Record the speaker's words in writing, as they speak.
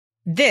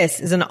This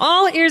is an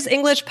All Ears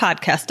English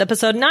podcast,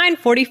 episode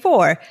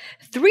 944,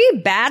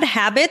 3 bad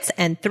habits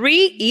and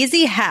 3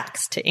 easy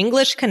hacks to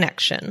English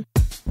connection.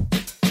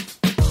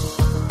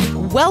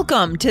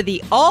 Welcome to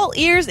the All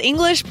Ears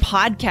English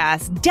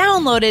podcast.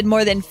 Downloaded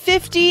more than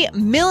 50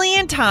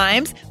 million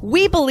times,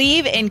 we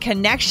believe in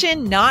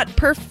connection, not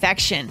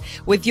perfection.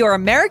 With your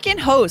American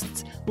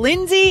hosts,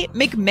 Lindsay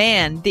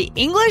McMahon, the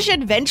English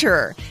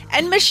adventurer,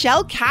 and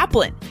Michelle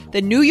Kaplan,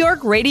 the New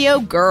York radio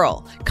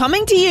girl,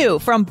 coming to you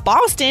from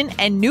Boston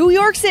and New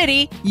York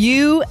City,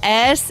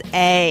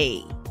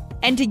 USA.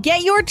 And to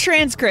get your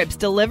transcripts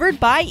delivered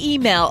by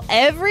email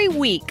every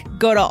week,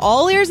 go to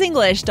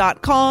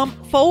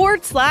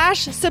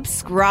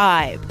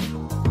allearsenglish.com/subscribe.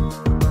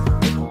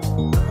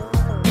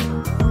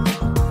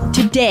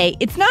 Today,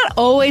 it's not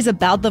always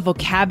about the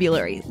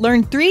vocabulary.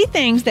 Learn 3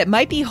 things that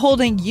might be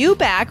holding you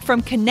back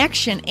from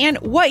connection and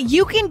what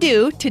you can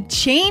do to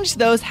change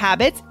those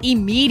habits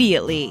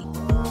immediately.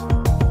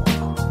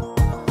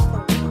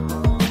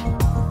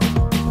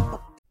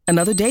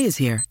 Another day is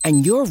here,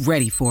 and you're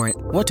ready for it.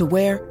 What to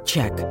wear?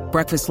 Check.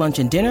 Breakfast, lunch,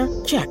 and dinner?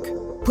 Check.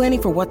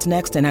 Planning for what's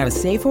next and how to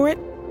save for it?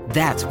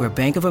 That's where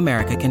Bank of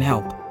America can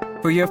help.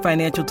 For your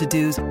financial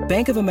to-dos,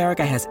 Bank of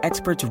America has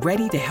experts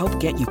ready to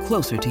help get you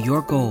closer to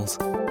your goals.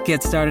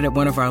 Get started at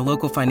one of our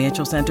local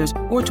financial centers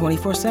or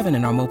 24/7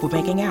 in our mobile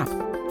banking app.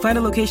 Find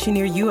a location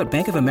near you at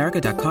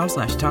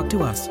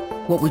bankofamerica.com/talktous.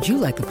 What would you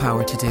like the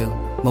power to do?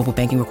 Mobile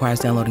banking requires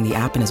downloading the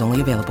app and is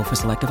only available for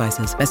select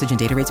devices. Message and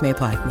data rates may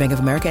apply. Bank of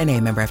America N.A.,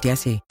 member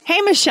FDIC.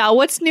 Hey, Michelle,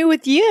 what's new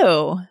with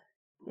you?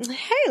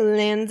 Hey,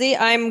 Lindsay.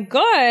 I'm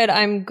good.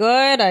 I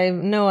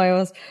know I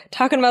was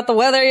talking about the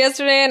weather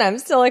yesterday, and I'm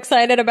still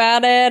excited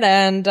about it,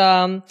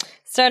 and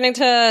starting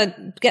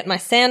to get my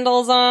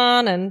sandals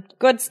on and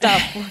good stuff.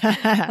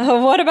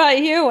 What about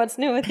you? What's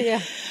new with you?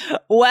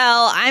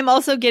 Well, I'm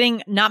also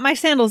getting not my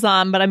sandals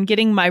on, but I'm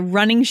getting my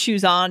running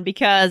shoes on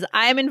because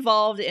I'm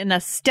involved in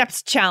a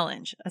steps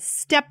challenge.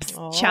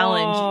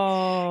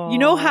 Challenge. You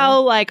know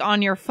how like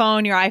on your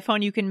phone, your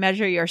iPhone, you can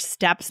measure your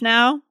steps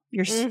now?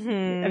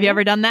 Have you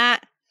ever done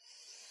that?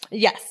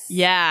 Yes.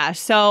 Yeah.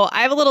 So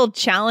I have a little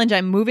challenge.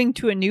 I'm moving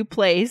to a new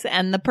place,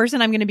 and the person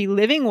I'm going to be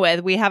living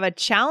with, we have a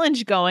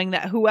challenge going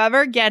that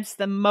whoever gets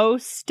the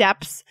most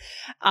steps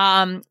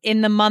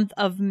in the month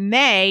of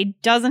May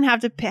doesn't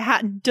have to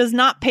does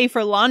not pay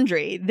for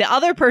laundry. The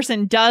other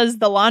person does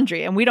the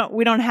laundry, and we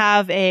don't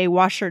have a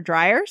washer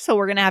dryer, so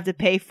we're going to have to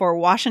pay for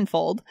wash and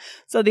fold.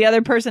 So the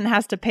other person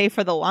has to pay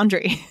for the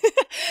laundry.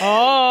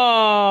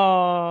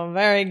 Oh,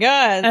 very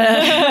good.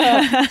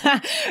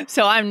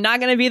 So I'm not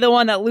going to be the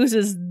one that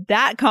loses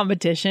that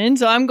competition.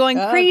 So I'm going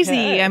crazy.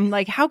 Okay. I'm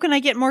like, how can I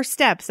get more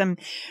steps? I'm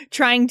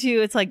trying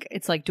to, it's like,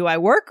 do I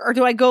work or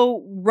do I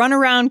go run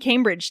around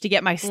Cambridge to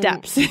get my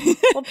steps?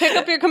 Well, pick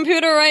up your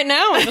computer right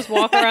now and just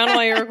walk around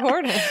while you're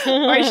recording.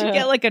 Or I should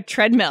get like a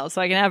treadmill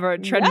so I can have a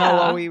treadmill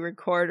while we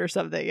record or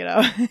something, you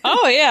know?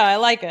 Oh yeah, I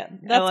like it.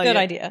 That's a good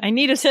idea. I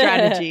need a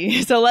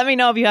strategy. So let me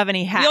know if you have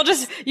any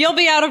hacks. You'll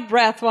be out of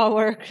breath while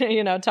we're,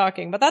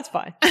 talking, but that's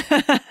fine.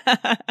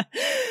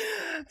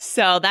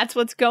 So that's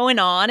what's going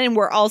on. And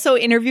we're also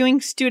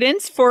interviewing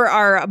students for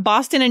our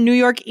Boston and New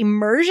York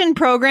immersion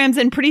programs.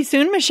 And pretty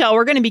soon, Michelle,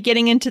 we're going to be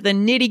getting into the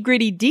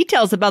nitty-gritty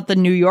details about the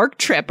New York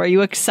trip. Are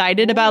you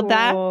excited about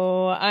that?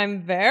 Oh,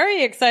 I'm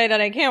very excited.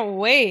 I can't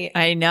wait.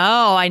 I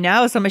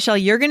know. So Michelle,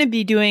 you're going to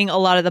be doing a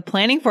lot of the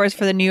planning for us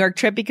for the New York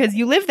trip because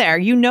you live there.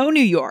 You know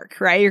New York,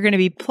 right? You're going to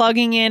be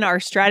plugging in our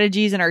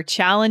strategies and our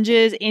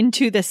challenges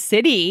into the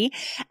city.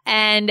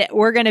 And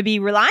we're going to be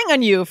relying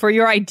on you for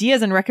your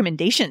ideas and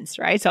recommendations,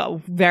 right?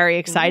 So very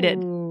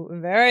excited. Ooh,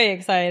 very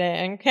excited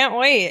and can't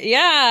wait.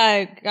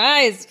 Yeah,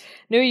 guys,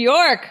 New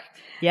York.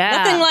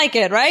 Yeah. Nothing like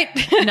it, right?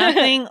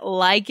 Nothing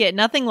like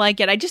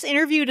it. I just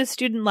interviewed a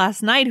student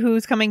last night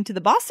who's coming to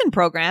the Boston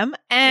program.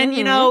 And,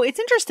 it's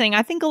interesting.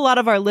 I think a lot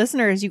of our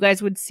listeners, you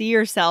guys would see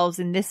yourselves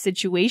in this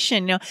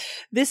situation.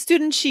 This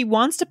student, she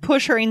wants to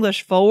push her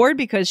English forward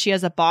because she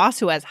has a boss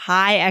who has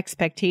high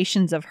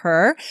expectations of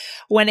her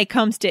when it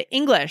comes to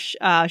English.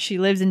 She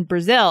lives in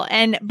Brazil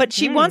but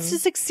she wants to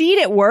succeed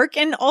at work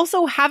and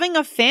also having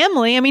a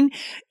family. I mean,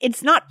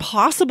 it's not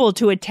possible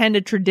to attend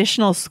a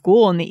traditional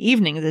school in the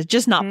evenings. It's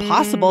just not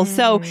possible.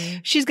 So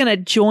she's going to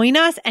join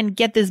us and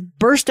get this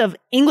burst of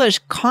English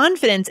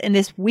confidence in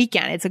this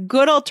weekend. It's a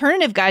good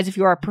alternative, guys, if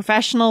you're a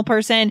professional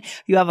person,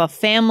 you have a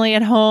family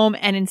at home,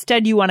 and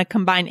instead you want to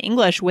combine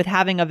English with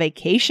having a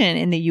vacation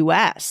in the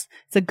US.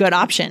 It's a good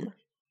option.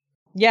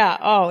 Yeah.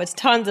 Oh, it's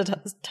tons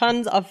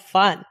of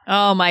fun.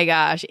 Oh my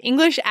gosh.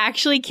 English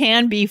actually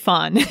can be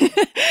fun.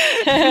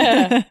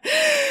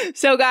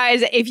 So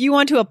guys, if you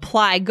want to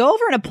apply, go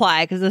over and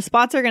apply because the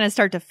spots are going to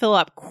start to fill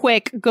up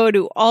quick. Go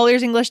to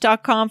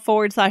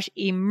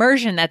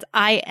allearsenglish.com/immersion. That's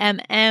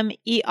IMMERSION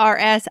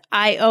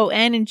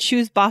and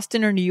choose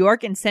Boston or New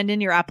York and send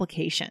in your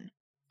application.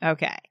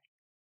 Okay.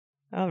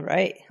 All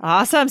right.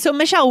 Awesome. So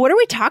Michelle, what are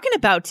we talking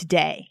about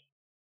today?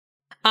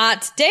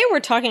 Today we're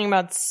talking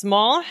about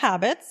small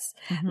habits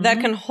that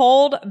can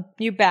hold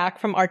you back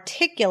from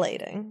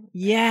articulating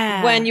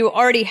when you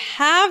already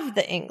have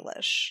the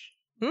English.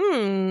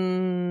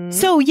 So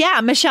So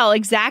yeah, Michelle,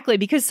 exactly.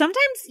 Because sometimes,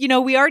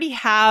 we already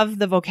have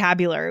the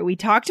vocabulary. We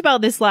talked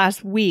about this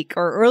last week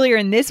or earlier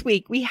in this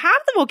week. We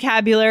have the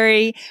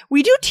vocabulary.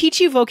 We do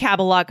teach you vocab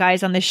a lot,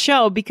 guys, on this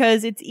show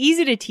because it's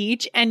easy to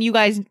teach and you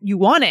guys, you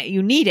want it,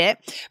 you need it.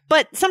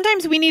 But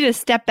sometimes we need to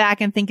step back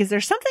and think, is there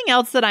something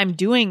else that I'm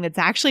doing that's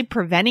actually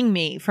preventing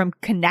me from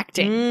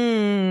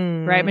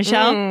connecting? Right,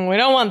 Michelle? We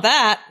don't want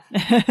that.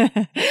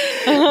 That's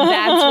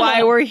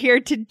why we're here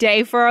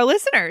today for our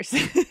listeners.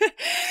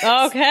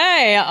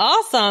 Okay,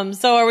 awesome.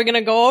 So are we going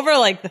to go over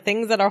like the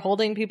things that are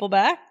holding people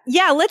back?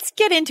 Yeah, let's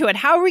get into it.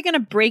 How are we going to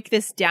break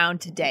this down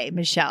today,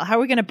 Michelle? How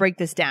are we going to break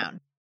this down?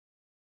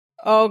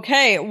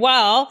 Okay,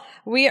 well,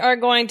 we are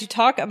going to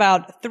talk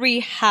about 3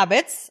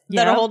 habits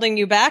that are holding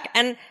you back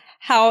and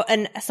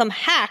some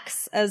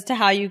hacks as to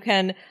how you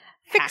can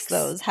fix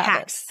those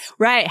habits. Hacks.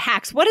 Right.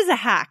 Hacks. What is a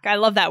hack? I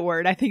love that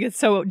word. I think it's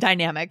so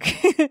dynamic.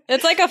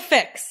 It's like a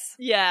fix.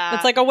 Yeah.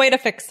 It's like a way to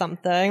fix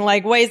something,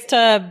 like ways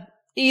to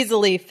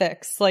easily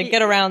fix, like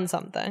get around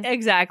something.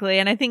 Exactly.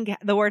 And I think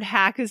the word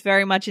hack is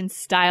very much in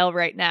style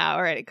right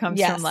now, right? It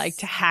comes from like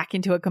to hack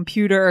into a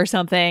computer or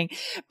something.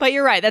 But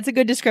you're right. That's a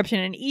good description.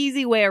 An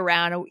easy way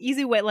around, an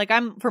easy way. Like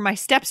for my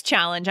steps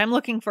challenge, I'm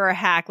looking for a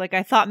hack. Like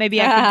I thought maybe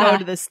I could go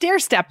to the stair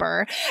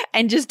stepper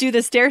and just do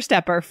the stair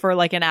stepper for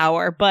like an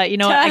hour. But I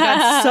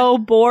got so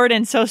bored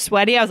and so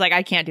sweaty. I was like,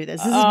 I can't do this.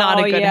 This is not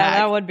a good hack.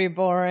 That would be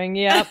boring.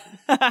 Yep.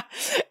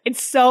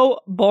 It's so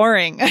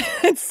boring.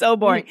 It's so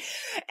boring.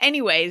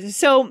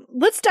 Anyways, so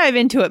let's dive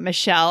into it,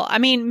 Michelle. I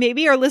mean,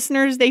 maybe our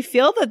listeners, they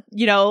feel that,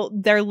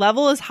 their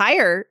level is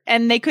higher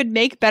and they could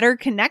make better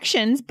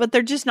connections, but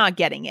they're just not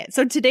getting it.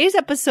 So today's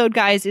episode,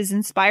 guys, is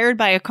inspired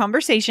by a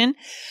conversation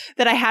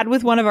that I had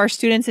with one of our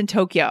students in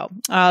Tokyo.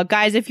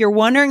 Guys, if you're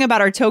wondering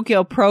about our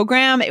Tokyo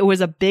program, it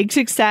was a big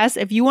success.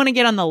 If you want to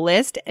get on the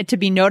list to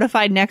be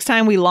notified next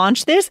time we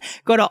launch this,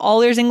 go to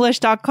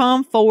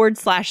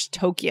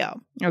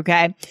allearsenglish.com/Tokyo.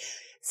 Okay.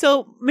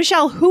 So,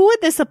 Michelle, who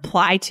would this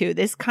apply to?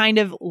 This kind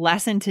of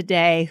lesson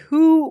today?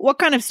 What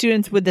kind of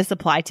students would this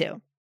apply to?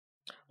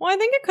 Well, I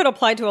think it could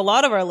apply to a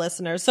lot of our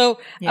listeners.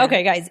 So,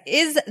 okay, guys,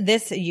 is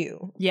this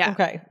you? Yeah.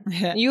 Okay.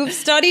 You've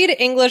studied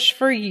English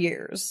for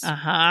years.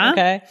 Uh-huh.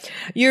 Okay.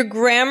 Your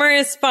grammar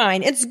is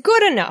fine. It's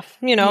good enough.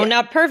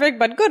 Not perfect,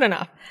 but good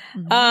enough.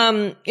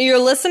 Mm-hmm. Your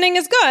listening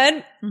is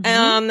good.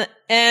 Mm-hmm.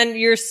 And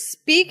your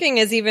speaking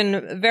is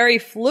even very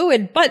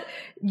fluid, but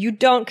you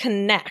don't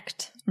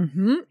connect.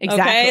 Mm-hmm.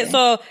 Exactly. Okay,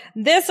 so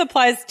this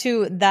applies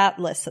to that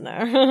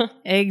listener.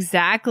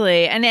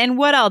 Exactly. And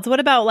what else?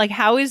 What about like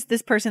how is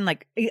this person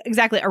like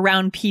exactly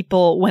around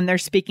people when they're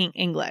speaking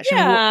English?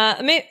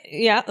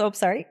 Yeah. Oh,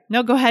 sorry.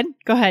 No, go ahead.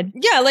 Go ahead.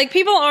 Yeah, like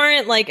people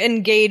aren't like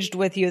engaged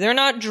with you. They're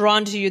not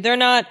drawn to you. They're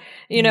not,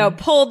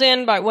 pulled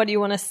in by what you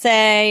want to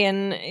say.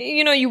 And,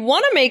 you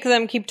want to make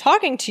them keep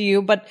talking to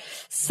you, but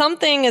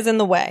something is in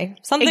the way.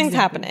 Something's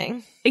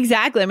happening.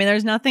 Exactly. I mean,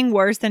 there's nothing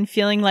worse than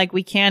feeling like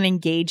we can't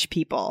engage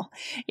people,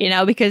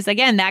 because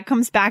again, that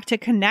comes back to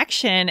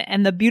connection,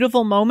 and the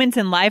beautiful moments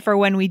in life are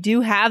when we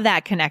do have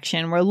that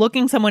connection. We're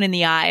looking someone in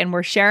the eye and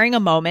we're sharing a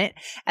moment,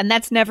 and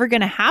that's never going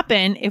to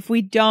happen if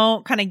we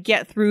don't kind of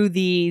get through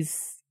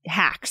these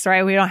hacks,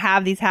 right? We don't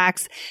have these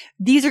hacks.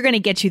 These are going to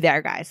get you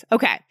there, guys.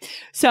 Okay.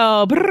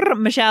 So,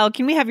 Michelle,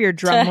 can we have your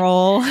drum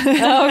roll?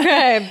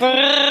 Okay.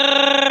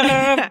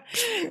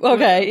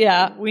 Okay.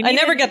 Yeah. I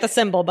never get the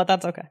symbol, but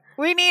that's okay.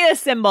 We need a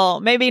symbol.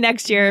 Maybe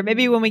next year.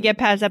 Maybe when we get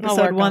past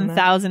episode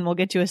 1000, we'll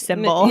get you a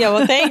symbol. Yeah.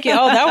 Well, thank you.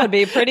 Oh, that would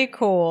be pretty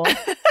cool.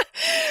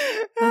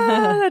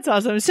 That's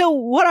awesome. So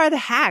what are the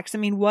hacks? I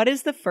mean, what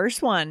is the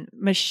first one,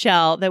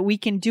 Michelle, that we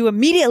can do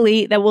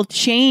immediately that will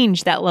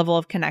change that level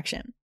of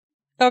connection?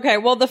 Okay,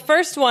 well, the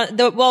first one,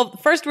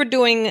 first we're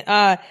doing,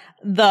 the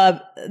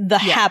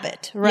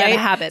habit, right? Yeah, the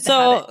habit.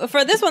 So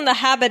for this one, the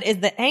habit is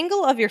the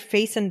angle of your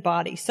face and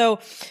body. So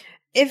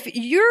if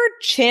your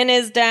chin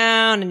is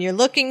down and you're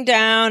looking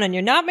down and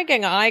you're not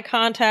making eye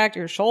contact,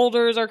 your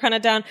shoulders are kind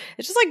of down,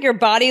 it's just like your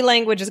body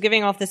language is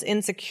giving off this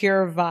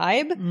insecure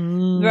vibe,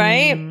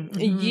 right?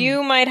 Mm-hmm.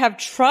 You might have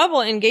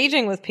trouble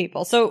engaging with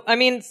people. So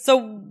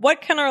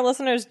what can our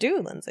listeners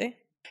do, Lindsay?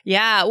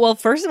 Yeah. Well,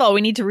 first of all,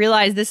 we need to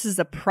realize this is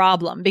a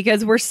problem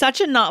because we're such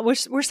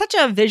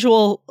a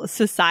visual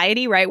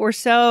society, right? We're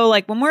so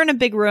like when we're in a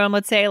big room,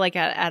 let's say like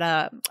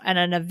at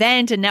an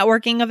event, a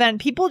networking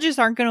event, people just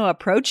aren't going to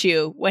approach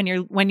you when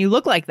you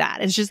look like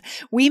that. It's just,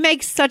 we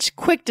make such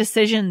quick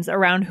decisions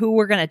around who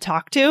we're going to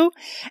talk to.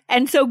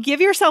 And so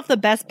give yourself the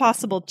best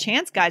possible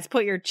chance, guys.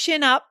 Put your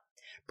chin up.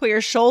 Put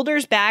your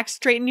shoulders back,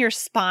 straighten your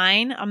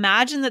spine.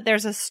 Imagine that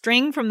there's a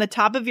string from the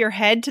top of your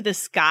head to the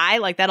sky.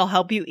 Like that'll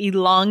help you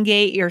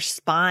elongate your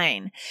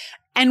spine.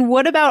 And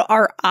what about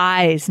our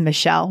eyes,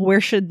 Michelle?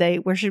 Where should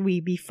we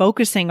be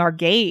focusing our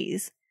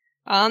gaze?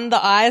 On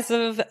the eyes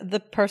of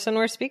the person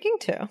we're speaking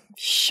to.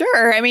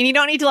 Sure. I mean, you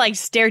don't need to like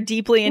stare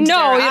deeply into their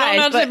eyes.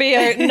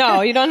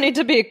 You don't need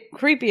to be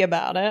creepy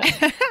about it.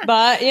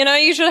 But,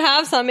 you should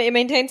have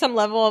maintain some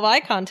level of eye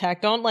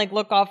contact. Don't like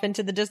look off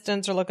into the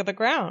distance or look at the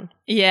ground.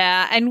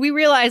 Yeah. And we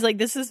realize like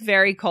this is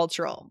very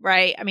cultural,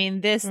 right? I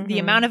mean, the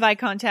amount of eye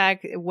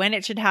contact, when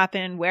it should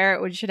happen,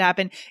 where it should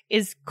happen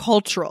is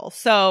cultural.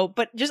 So,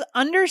 but just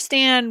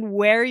understand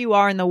where you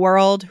are in the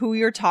world, who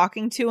you're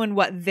talking to and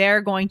what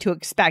they're going to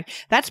expect.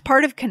 That's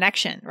part of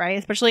connection, right?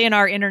 Especially in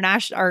our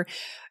international,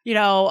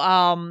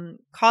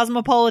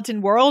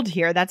 cosmopolitan world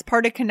here. That's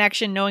part of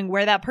connection, knowing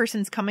where that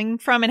person's coming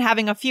from and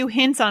having a few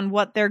hints on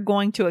what they're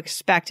going to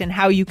expect and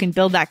how you can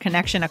build that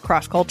connection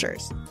across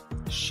cultures.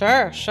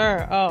 Sure.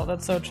 Oh,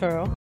 that's so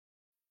true.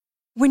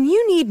 When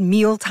you need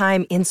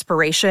mealtime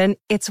inspiration,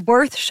 it's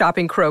worth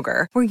shopping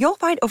Kroger, where you'll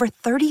find over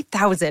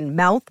 30,000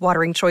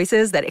 mouth-watering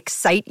choices that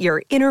excite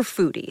your inner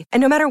foodie.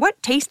 And no matter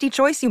what tasty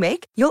choice you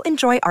make, you'll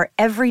enjoy our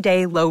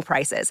everyday low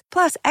prices,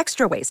 plus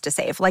extra ways to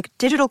save, like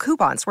digital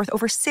coupons worth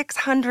over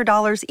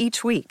 $600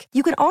 each week.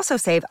 You can also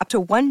save up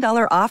to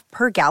 $1 off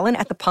per gallon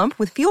at the pump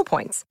with fuel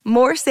points.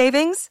 More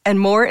savings and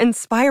more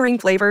inspiring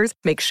flavors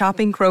make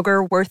shopping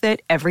Kroger worth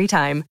it every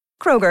time.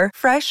 Kroger,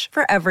 fresh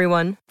for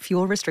everyone.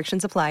 Fuel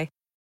restrictions apply.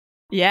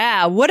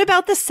 Yeah. What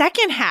about the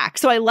second hack?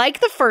 So I like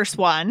the first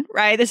one,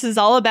 right? This is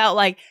all about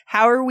like,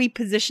 how are we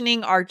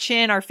positioning our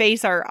chin, our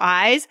face, our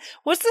eyes?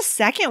 What's the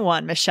second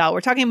one, Michelle?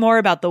 We're talking more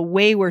about the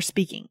way we're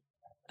speaking.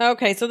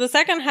 Okay, so the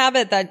second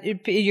habit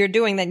that you're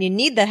doing that you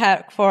need the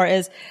hack for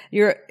is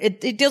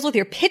it deals with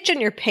your pitch and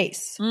your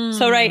pace.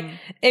 So, right,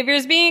 if you're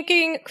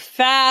speaking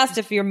fast,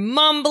 if you're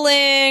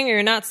mumbling, or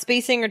you're not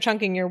spacing or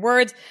chunking your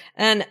words,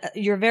 and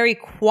you're very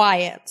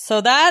quiet.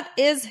 So that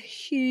is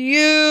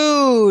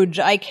huge.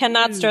 I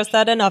cannot stress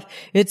that enough.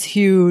 It's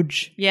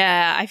huge.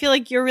 Yeah, I feel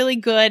like you're really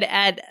good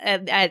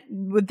at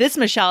with this,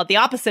 Michelle, the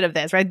opposite of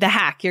this, right? The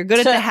hack. You're good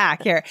at the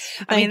hack here.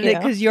 I mean,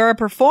 because you're a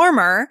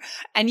performer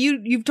and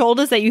you've told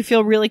us that you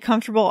feel really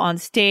comfortable on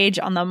stage,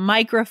 on the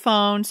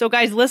microphone. So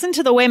guys, listen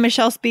to the way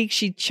Michelle speaks.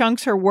 She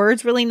chunks her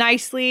words really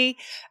nicely.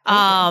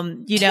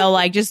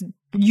 Just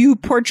you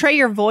portray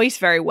your voice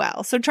very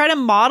well. So try to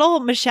model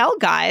Michelle,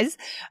 guys.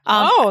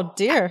 Oh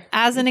dear.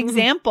 As an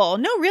example.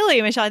 No,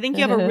 really, Michelle, I think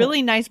you have a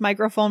really nice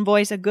microphone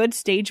voice, a good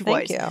stage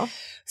voice. Thank you.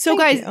 So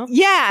guys,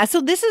 yeah.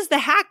 So this is the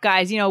hack,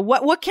 guys. You know,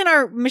 what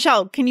can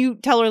Michelle, can you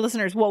tell our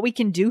listeners what we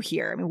can do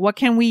here? I mean, what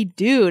can we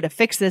do to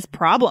fix this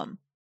problem?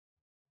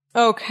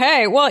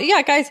 Okay. Well,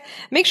 yeah, guys,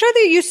 make sure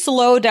that you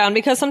slow down,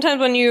 because sometimes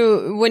when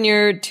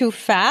you're too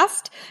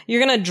fast,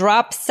 you're going to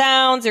drop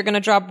sounds, you're going to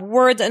drop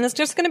words, and it's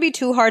just going to be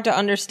too hard to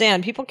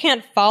understand. People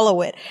can't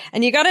follow it.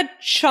 And you got to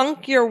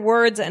chunk your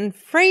words and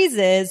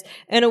phrases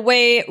in a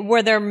way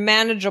where they're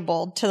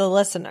manageable to the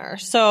listener.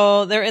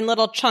 So they're in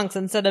little chunks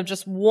instead of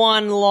just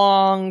one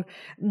long,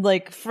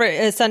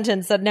 a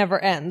sentence that never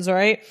ends,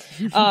 right?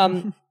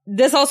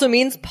 This also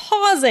means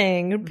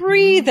pausing,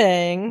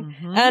 breathing,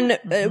 and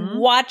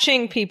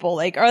watching people.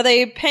 Like, are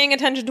they paying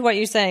attention to what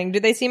you're saying? Do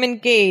they seem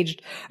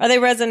engaged? Are they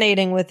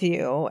resonating with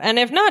you? And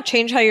if not,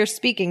 change how you're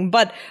speaking.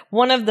 But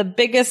one of the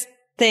biggest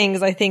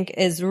things, I think,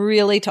 is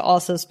really to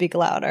also speak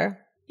louder.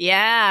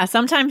 Yeah,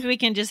 sometimes we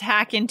can just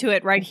hack into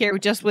it right here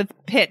just with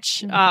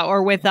pitch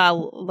or with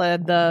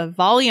the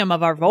volume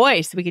of our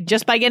voice. We could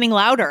just by getting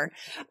louder.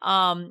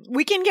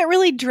 We can get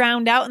really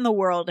drowned out in the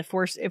world if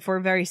we're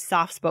very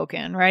soft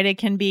spoken, right? It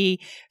can be,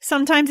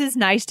 sometimes it's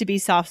nice to be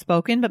soft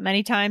spoken, but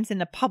many times in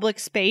the public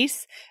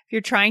space, if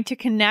you're trying to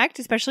connect,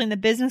 especially in the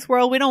business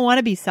world, we don't want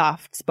to be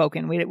soft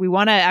spoken. We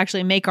want to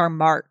actually make our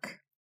mark.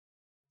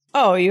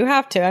 Oh, you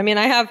have to. I mean,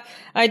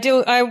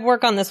 I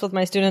work on this with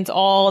my students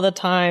all the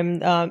time.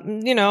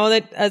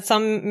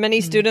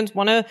 Many students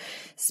want to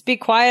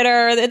speak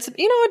quieter. It's,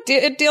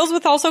 it deals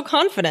with also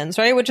confidence,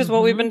 right? Which is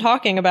what we've been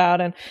talking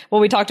about and what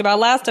we talked about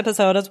last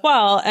episode as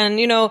well. And,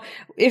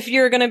 if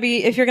you're going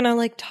to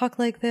like talk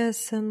like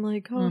this and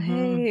like, oh,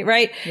 hey,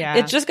 right? Yeah.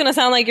 It's just going to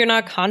sound like you're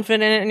not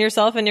confident in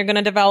yourself, and you're going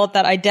to develop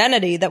that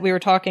identity that we were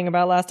talking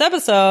about last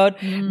episode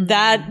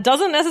that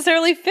doesn't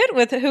necessarily fit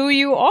with who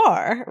you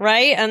are,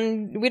 right?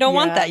 And we don't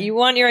want that. You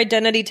want your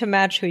identity to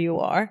match who you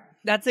are.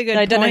 That's a good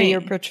identity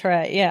point. you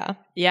portray. Yeah.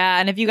 Yeah.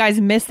 And if you guys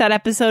missed that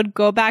episode,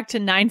 go back to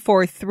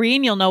 943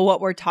 and you'll know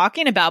what we're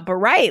talking about. But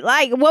right,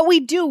 like what we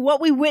do, what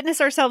we witness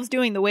ourselves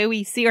doing, the way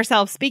we see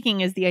ourselves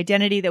speaking is the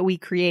identity that we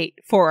create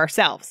for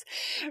ourselves,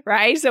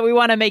 right? So we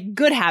want to make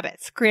good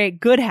habits, create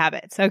good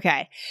habits.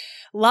 Okay.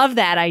 Love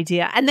that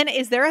idea. And then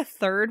is there a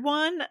third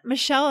one,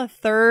 Michelle, a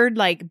third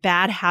like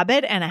bad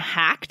habit and a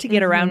hack to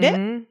get around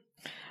it?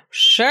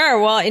 Sure.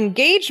 Well,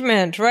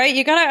 engagement, right?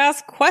 You got to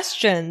ask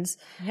questions,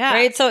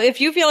 right? So if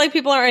you feel like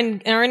people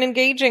aren't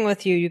engaging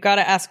with you, you got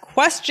to ask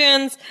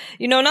questions,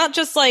 not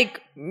just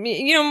like,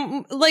 you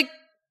don't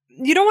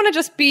want to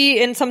just be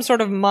in some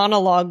sort of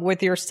monologue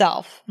with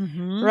yourself,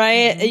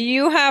 right?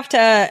 You have to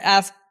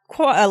ask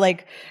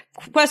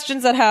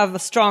questions that have a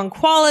strong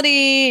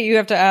quality. You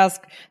have to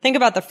think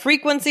about the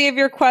frequency of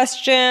your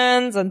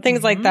questions and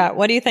things like that.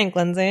 What do you think,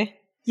 Lindsay?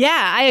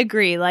 Yeah, I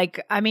agree.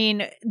 Like, I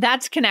mean,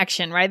 that's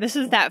connection, right? This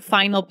is that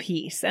final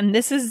piece. And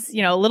this is,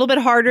 a little bit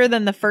harder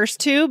than the first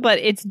two, but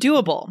it's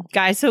doable,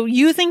 guys. So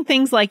using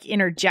things like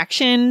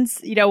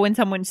interjections, when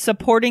someone's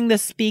supporting the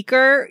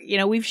speaker,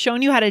 we've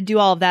shown you how to do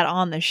all of that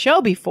on the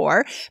show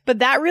before, but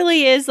that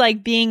really is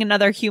like being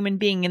another human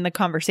being in the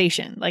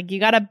conversation. Like, you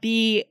got to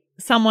be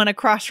someone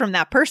across from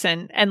that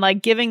person and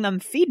like giving them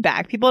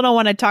feedback. People don't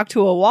want to talk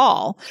to a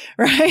wall,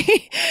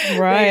 right?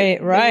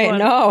 Right.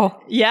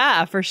 No.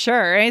 Yeah, for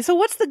sure. And so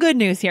what's the good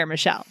news here,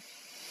 Michelle?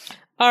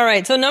 All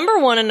right. So number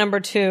 1 and number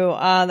 2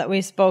 that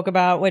we spoke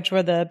about, which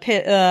were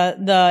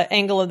the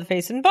angle of the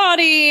face and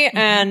body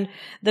and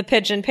the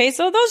pitch and pace.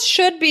 So those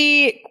should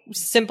be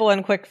simple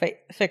and quick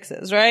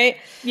fixes, right?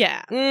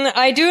 Yeah.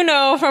 I do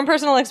know from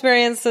personal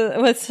experience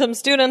with some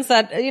students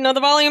that, the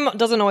volume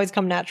doesn't always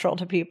come natural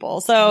to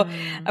people. So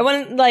I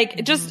wouldn't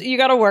you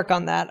got to work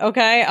on that.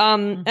 Okay.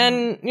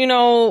 And,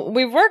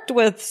 we've worked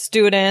with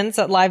students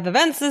at live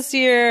events this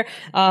year,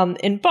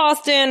 in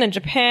Boston and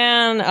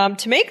Japan,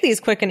 to make these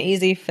quick and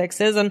easy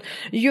fixes. And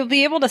you'll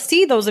be able to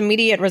see those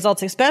immediate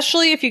results,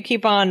 especially if you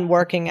keep on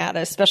working at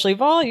it, especially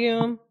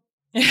volume.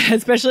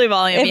 Especially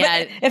volume,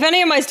 If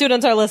any of my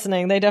students are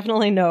listening, they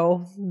definitely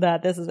know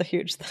that this is a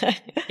huge thing.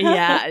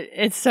 Yeah,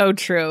 it's so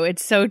true.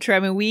 It's so true.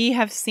 I mean, we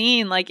have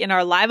seen like in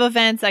our live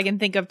events, I can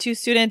think of 2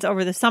 students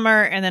over the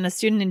summer and then a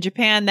student in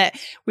Japan that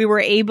we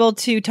were able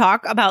to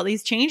talk about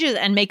these changes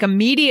and make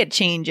immediate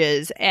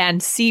changes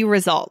and see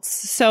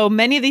results. So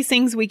many of these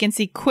things we can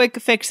see quick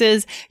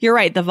fixes. You're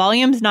right. The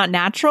volume's not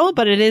natural,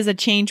 but it is a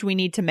change we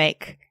need to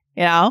make,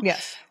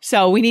 Yes.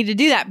 So we need to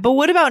do that. But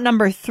what about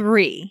number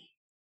 3?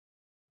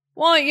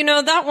 Well,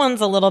 that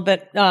one's a little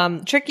bit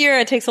trickier.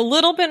 It takes a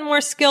little bit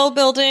more skill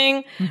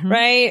building,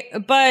 right?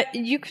 But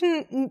you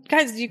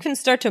can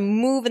start to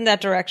move in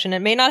that direction. It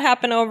may not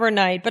happen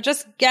overnight, but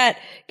just get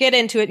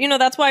into it.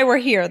 That's why we're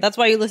here. That's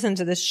why you listen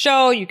to this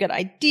show. You get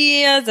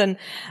ideas and,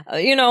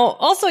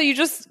 also you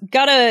just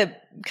gotta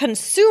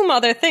consume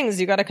other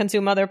things. You gotta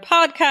consume other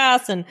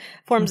podcasts and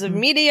forms of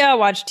media,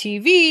 watch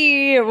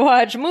TV,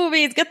 watch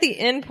movies, get the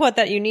input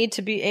that you need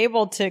to be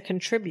able to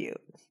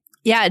contribute.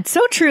 Yeah, it's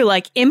so true.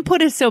 Like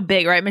input is so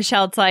big, right,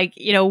 Michelle? It's like,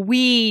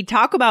 we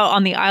talk about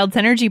on the IELTS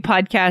Energy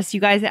podcast,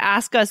 you guys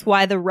ask us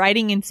why the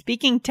writing and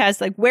speaking test,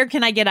 like where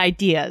can I get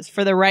ideas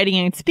for the writing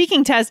and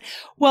speaking test?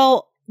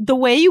 Well, the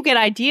way you get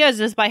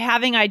ideas is by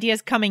having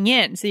ideas coming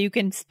in. So you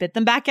can spit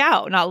them back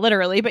out, not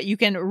literally, but you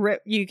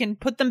can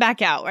put them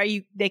back out,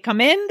 right? They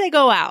come in, they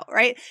go out,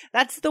 right?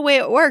 That's the way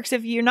it works.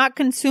 If you're not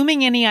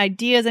consuming any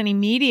ideas, any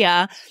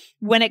media,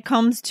 when it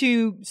comes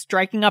to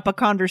striking up a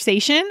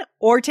conversation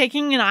or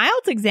taking an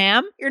IELTS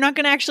exam, you're not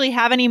going to actually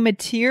have any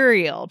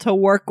material to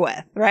work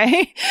with,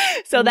 right?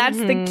 So that's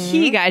the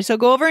key, guys. So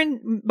go over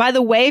and, by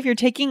the way, if you're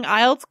taking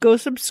IELTS, go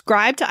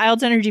subscribe to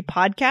IELTS Energy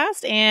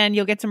Podcast and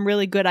you'll get some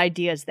really good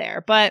ideas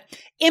there. But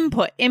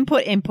input.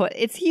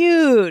 It's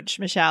huge,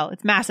 Michelle.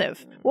 It's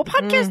massive. What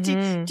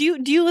podcast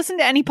do you listen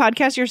to any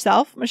podcast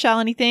yourself, Michelle?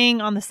 Anything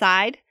on the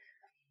side?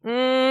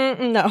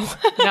 No.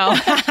 No.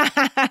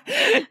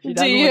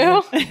 Do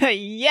you?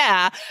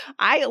 Yeah.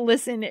 I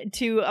listen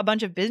to a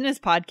bunch of business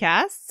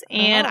podcasts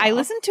and I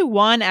listened to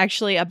one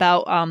actually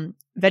about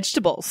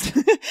vegetables.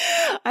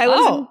 I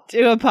listened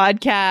to a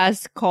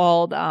podcast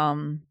called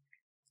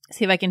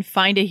see if I can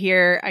find it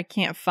here. I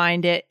can't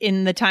find it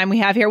in the time we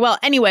have here. Well,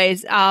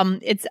 anyways,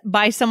 it's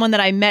by someone that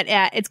I met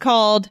at, it's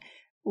called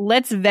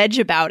Let's Veg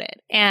About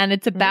It. And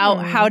it's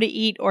about how to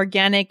eat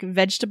organic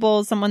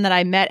vegetables. Someone that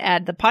I met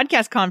at the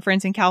podcast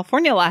conference in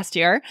California last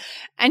year.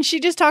 And she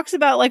just talks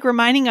about like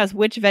reminding us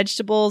which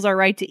vegetables are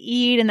right to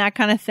eat and that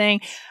kind of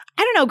thing.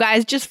 I don't know,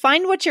 guys, just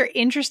find what you're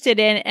interested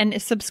in and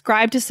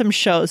subscribe to some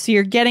shows. So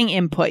you're getting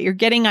input, you're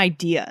getting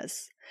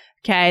ideas.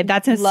 Okay.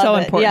 That's so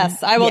important.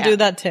 Yes, I will do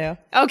that too.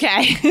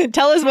 Okay.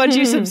 Tell us what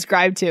you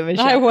subscribe to,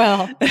 Michelle. I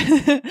will.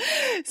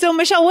 So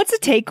Michelle, what's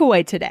the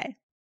takeaway today?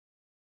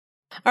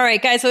 All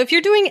right, guys. So if you're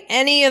doing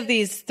any of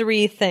these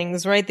 3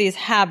 things, right, these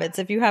habits,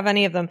 if you have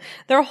any of them,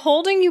 they're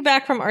holding you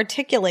back from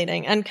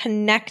articulating and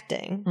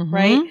connecting,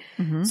 right?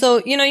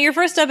 So, your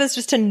first step is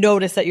just to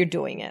notice that you're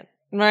doing it,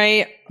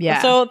 right?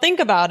 Yeah. So think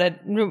about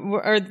it.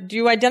 Or do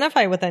you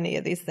identify with any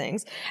of these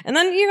things? And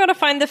then you got to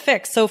find the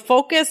fix. So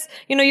focus,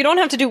 you don't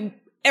have to do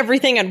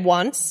everything at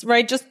once,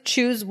 right? Just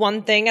choose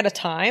one thing at a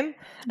time.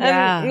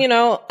 Yeah.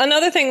 And,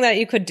 another thing that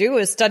you could do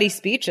is study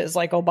speeches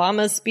like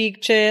Obama's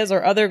speeches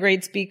or other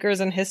great speakers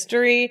in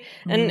history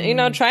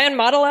and, try and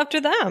model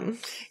after them.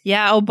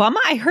 Yeah. Obama,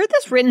 I heard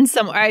this written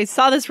somewhere. I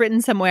saw this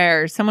written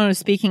somewhere. Someone was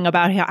speaking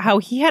about how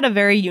he had a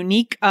very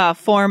unique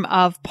form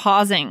of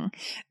pausing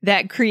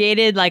that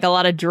created like a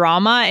lot of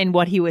drama in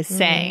what he was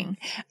saying.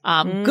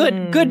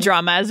 Good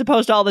drama as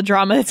opposed to all the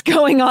drama that's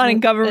going on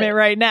in government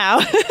right now.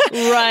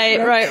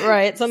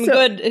 Right. Some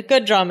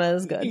good drama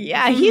is good.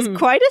 Yeah. He's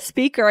quite a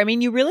speaker. I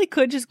mean, you really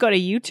could just go to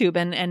YouTube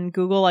and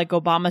Google like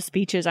Obama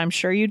speeches. I'm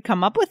sure you'd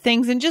come up with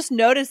things and just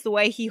notice the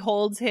way he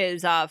holds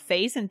his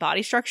face and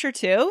body structure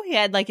too. He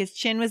had like his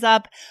chin was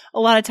up a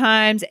lot of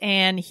times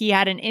and he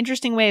had an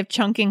interesting way of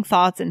chunking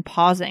thoughts and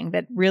pausing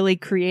that really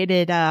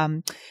created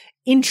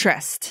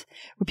interest,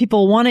 where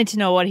people wanted to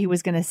know what he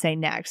was going to say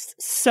next.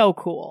 So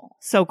cool.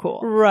 So cool.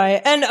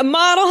 Right. And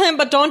model him,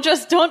 but don't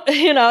just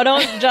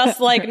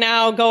like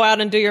now go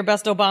out and do your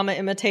best Obama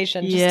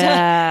imitation. Just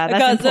that's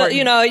because,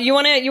 important. you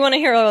want to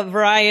hear a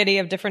variety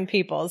of different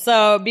people.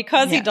 So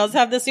because he does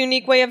have this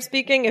unique way of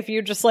speaking, if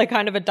you just like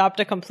kind of adopt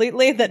it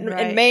completely, that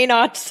it may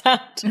not sound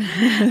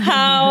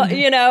how,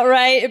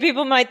 right?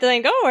 People might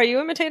think, oh, are you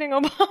imitating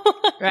Obama?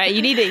 Right.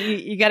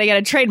 You got to get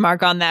a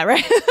trademark on that,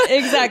 right?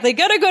 Exactly.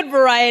 Get a good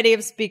variety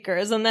of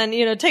speakers and then,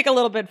 take a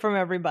little bit from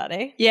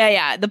everybody.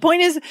 Yeah. The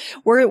point is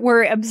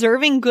we're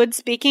observing good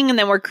speaking and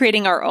then we're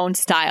creating our own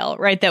style,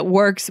 right? That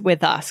works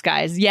with us,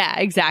 guys. Yeah,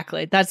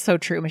 exactly. That's so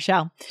true,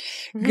 Michelle.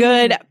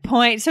 Good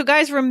point. So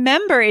guys,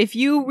 remember, if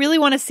you really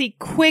want to see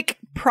quick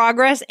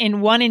progress in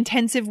one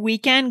intensive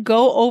weekend,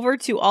 go over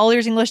to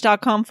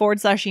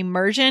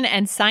allearsenglish.com/immersion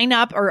and sign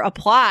up or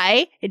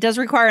apply. It does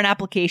require an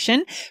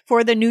application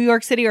for the New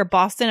York City or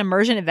Boston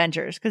immersion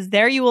adventures, because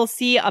there you will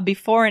see a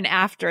before and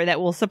after that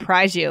will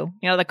surprise you.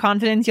 The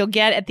confidence you'll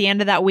get at the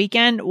end of that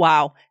weekend.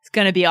 Wow. It's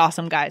going to be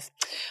awesome, guys.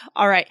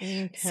 All right.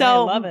 Okay, So,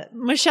 I love it.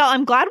 Michelle,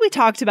 I'm glad we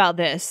talked about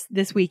this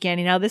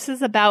weekend. This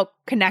is about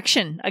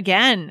connection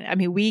again. I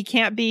mean, we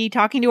can't be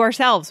talking to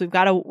ourselves.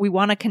 We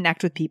want to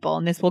connect with people,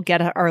 and this will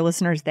get our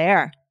listeners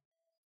there.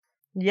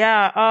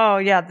 Yeah. Oh,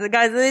 yeah.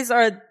 Guys,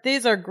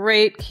 these are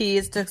great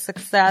keys to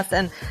success,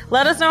 and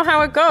let us know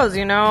how it goes,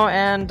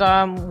 and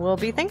we'll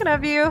be thinking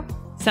of you.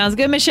 Sounds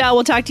good, Michelle.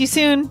 We'll talk to you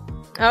soon.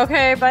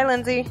 Okay. Bye,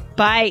 Lindsay.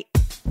 Bye.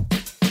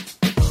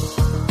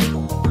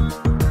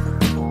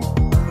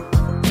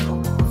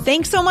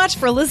 Thanks so much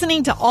for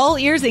listening to All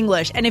Ears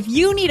English. And if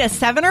you need a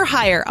 7 or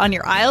higher on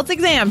your IELTS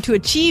exam to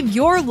achieve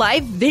your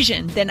life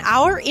vision, then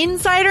our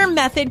Insider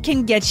Method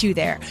can get you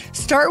there.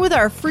 Start with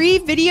our free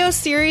video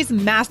series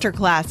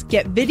masterclass.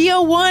 Get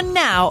video 1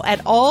 now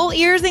at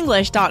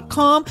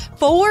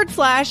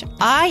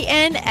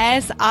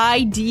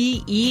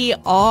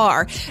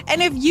allearsenglish.com/INSIDER.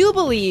 And if you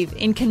believe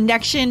in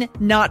connection,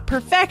 not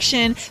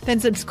perfection, then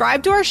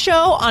subscribe to our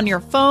show on your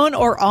phone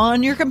or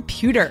on your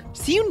computer.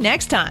 See you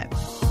next time.